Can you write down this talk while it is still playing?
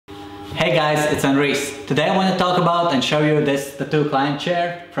Hey guys, it's Andres. Today I want to talk about and show you this tattoo client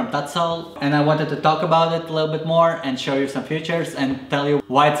chair from TATSoul, and I wanted to talk about it a little bit more and show you some features and tell you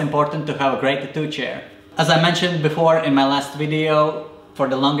why it's important to have a great tattoo chair. As I mentioned before in my last video, for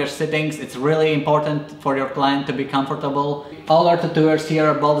the longer sittings it's really important for your client to be comfortable. All our tattooers here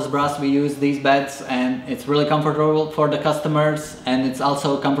at Baldus Brass, we use these beds and it's really comfortable for the customers, and it's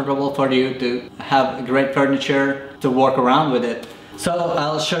also comfortable for you to have great furniture to work around with it. So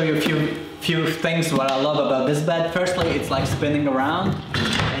I'll show you a few things what I love about this bed. Firstly, it's like spinning around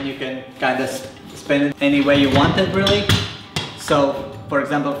and you can kind of spin it any way you want it really. So for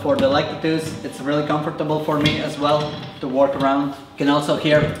example, for the leg tattoos, it's really comfortable for me as well to work around. You can also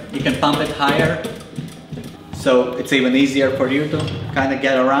here, you can pump it higher, so it's even easier for you to kind of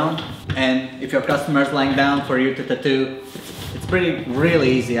get around. And if your customer is lying down for you to tattoo, it's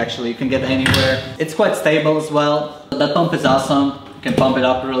really easy actually. You can get anywhere. It's quite stable as well. That pump is awesome. You can pump it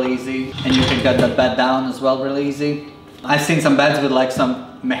up really easy, and you can get that bed down as well really easy. I've seen some beds with like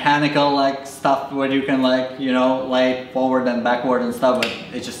some mechanical like stuff where you can like, you know, lay forward and backward and stuff, but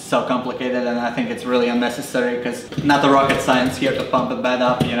it's just so complicated, and I think it's really unnecessary because not the rocket science here to pump a bed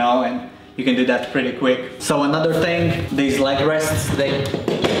up, you know, and you can do that pretty quick. So another thing, these leg rests, they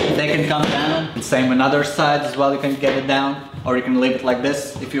can come down. Same on other sides as well, you can get it down, or you can leave it like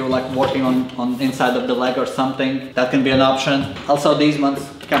this if you're like working on inside of the leg or something. That can be an option. Also these ones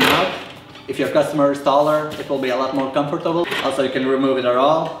come out. If your customer is taller, it will be a lot more comfortable. Also you can remove it at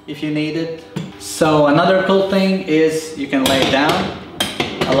all if you need it. So another cool thing is you can lay it down.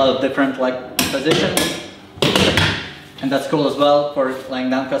 A lot of different like positions. And that's cool as well for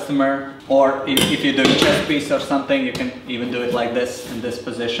laying down customer. Or if you do a chest piece or something, you can even do it like this in this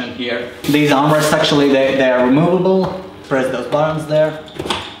position here. These armrests actually, they are removable. Press those buttons there,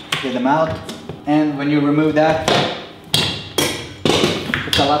 get them out. And when you remove that,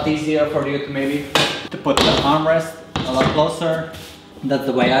 it's a lot easier for you to put the armrest a lot closer. That's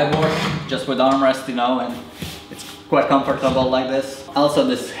the way I work, just with armrest, you know, and it's quite comfortable like this. Also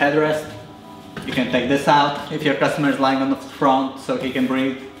this headrest, you can take this out if your customer is lying on the front so he can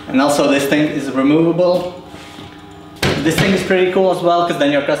breathe. And also this thing is removable. This thing is pretty cool as well, because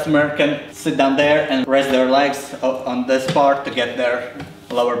then your customer can sit down there and rest their legs on this part to get their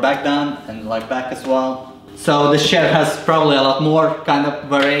lower back down and like back as well. So this chair has probably a lot more kind of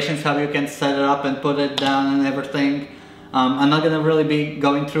variations how you can set it up and put it down and everything. I'm not gonna really be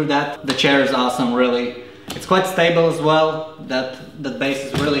going through that. The chair is awesome really. It's quite stable as well. That base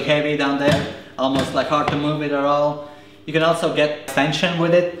is really heavy down there, almost like hard to move it at all. You can also get extension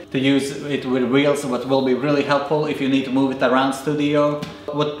with it to use it with wheels, what will be really helpful if you need to move it around studio.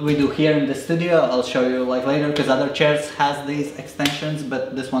 What we do here in the studio, I'll show you like later, because other chairs has these extensions,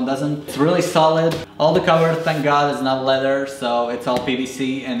 but this one doesn't. It's really solid. All the cover, thank God, is not leather, so it's all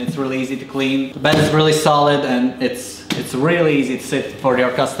PVC and it's really easy to clean. The bed is really solid and it's really easy to sit for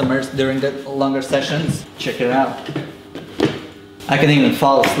your customers during the longer sessions. Check it out. I can even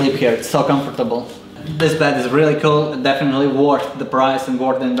fall asleep here, it's so comfortable. This bed is really cool, definitely worth the price and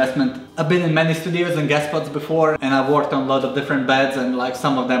worth the investment. I've been in many studios and guest spots before, and I've worked on a lot of different beds, and like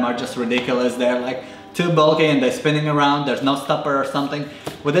some of them are just ridiculous. They're like too bulky and they're spinning around, there's no stopper or something.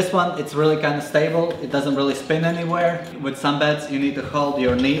 With this one, it's really kind of stable, it doesn't really spin anywhere. With some beds, you need to hold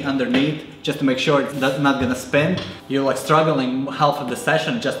your knee underneath just to make sure it's not gonna spin. You're like struggling half of the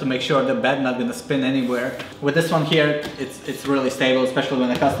session just to make sure the bed not gonna spin anywhere. With this one here, it's really stable, especially when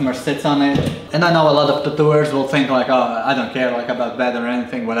the customer sits on it. And I know a lot of tattooers will think like, oh, I don't care like about bed or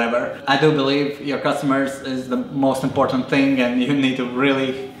anything, whatever. I do believe your customers is the most important thing, and you need to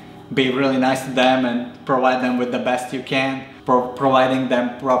really be really nice to them and provide them with the best you can. Providing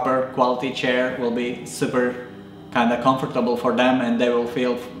them proper quality chair will be super kind of comfortable for them, and they will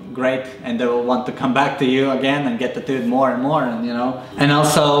feel great and they will want to come back to you again and get tattooed more and more, and you know. And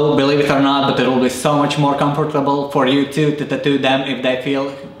also, believe it or not, but it will be so much more comfortable for you too to tattoo them if they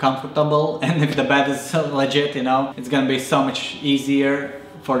feel comfortable, and if the bed is legit, you know, it's gonna be so much easier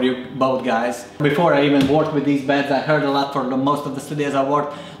for you both guys. Before I even worked with these beds, I heard a lot for most of the studios I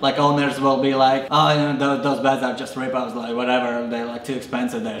worked, like owners will be like, oh, you know, those beds are just rip-offs, like whatever, they're like too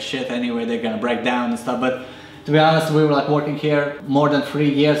expensive, they're shit anyway, they're gonna break down and stuff. But to be honest, we were like working here more than 3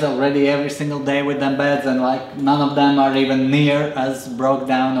 years already, every single day with them beds, and like none of them are even near as broke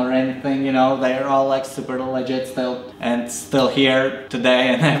down or anything, you know. They're all like super legit still, and still here today,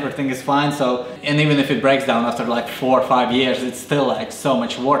 and everything is fine. So, and even if it breaks down after like 4 or 5 years, it's still like so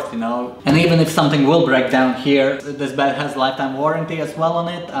much worth, you know. And even if something will break down here, this bed has lifetime warranty as well on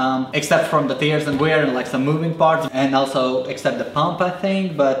it, except from the tears and wear and like some moving parts, and also except the pump, I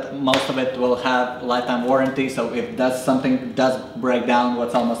think, but most of it will have lifetime warranty. so if that's something does break down,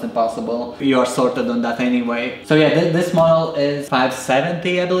 what's almost impossible, you're sorted on that anyway. So yeah, this model is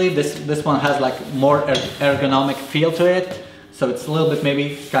 570, I believe. This one has like more ergonomic feel to it, so it's a little bit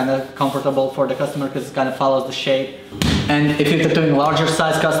maybe kind of comfortable for the customer because it kind of follows the shape. And if you're doing larger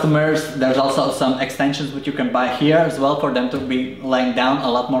size customers, there's also some extensions which you can buy here as well for them to be laying down a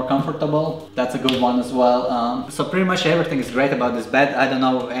lot more comfortable. That's a good one as well. So pretty much everything is great about this bed. I don't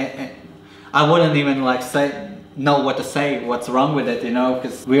know, I wouldn't even like know what to say, what's wrong with it, you know,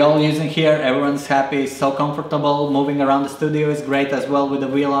 because we're all using here, everyone's happy, so comfortable. Moving around the studio is great as well with the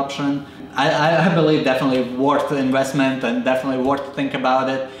wheel option. I believe definitely worth the investment and definitely worth to think about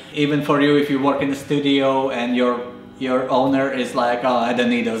it. Even for you, if you work in the studio and your owner is like, oh, I don't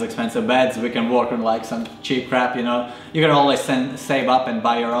need those expensive beds, we can work on like some cheap crap, you know. You can always save up and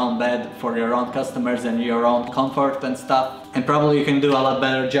buy your own bed for your own customers and your own comfort and stuff. And probably you can do a lot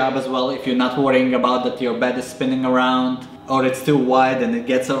better job as well if you're not worrying about that your bed is spinning around or it's too wide and it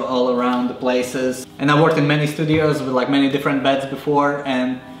gets all around the places. And I worked in many studios with like many different beds before,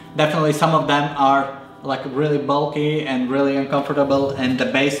 and definitely some of them are like really bulky and really uncomfortable, and the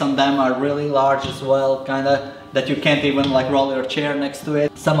base on them are really large as well, kind of that you can't even like roll your chair next to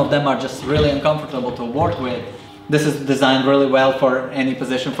it. Some of them are just really uncomfortable to work with. This is designed really well for any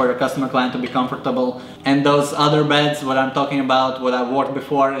position for your customer client to be comfortable. And those other beds, what I'm talking about, what I've worked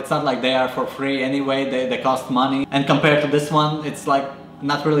before, it's not like they are for free anyway, they cost money. And compared to this one, it's like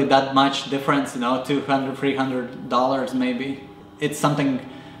not really that much difference, you know, $200, $300 maybe. It's something,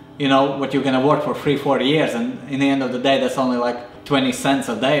 you know, what you're gonna work for 3-4 years, and in the end of the day, that's only like 20 cents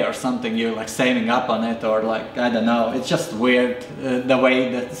a day or something you're like saving up on it, or like, I don't know, it's just weird the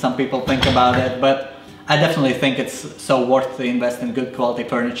way that some people think about it. But I definitely think it's so worth to invest in good quality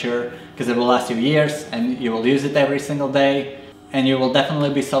furniture because it will last you years and you will use it every single day, and you will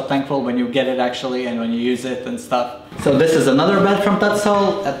definitely be so thankful when you get it actually and when you use it and stuff. So this is another bed from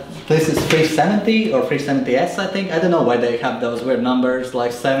TATSoul. This is 370 or 370S, I think. I don't know why they have those weird numbers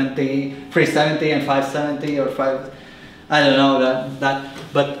like 370 and 570 or 5. I don't know that.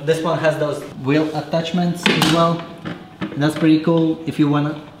 But this one has those wheel attachments as well. And that's pretty cool if you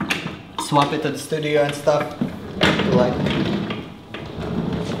wanna swap it to the studio and stuff. Like,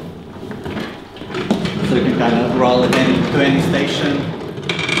 so you can kind of roll it to any station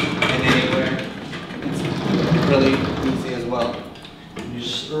and anywhere. It's really easy as well. You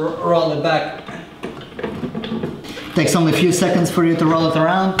just roll it back. Takes only a few seconds for you to roll it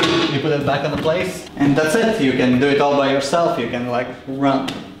around. You put it back on the place, and that's it. You can do it all by yourself. You can like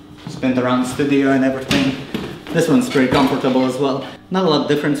spin it around the studio and everything. This one's pretty comfortable as well. Not a lot of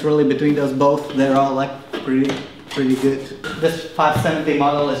difference really between those both. They're all like pretty good. This 570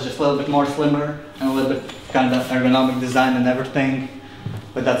 model is just a little bit more slimmer and a little bit kind of ergonomic design and everything,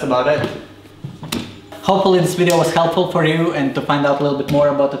 but that's about it. Hopefully this video was helpful for you and to find out a little bit more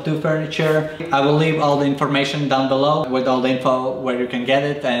about the two furniture. I will leave all the information down below with all the info where you can get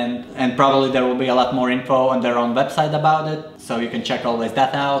it, and probably there will be a lot more info on their own website about it, so you can check always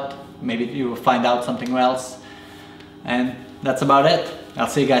that out. Maybe you will find out something else. And that's about it. I'll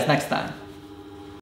see you guys next time.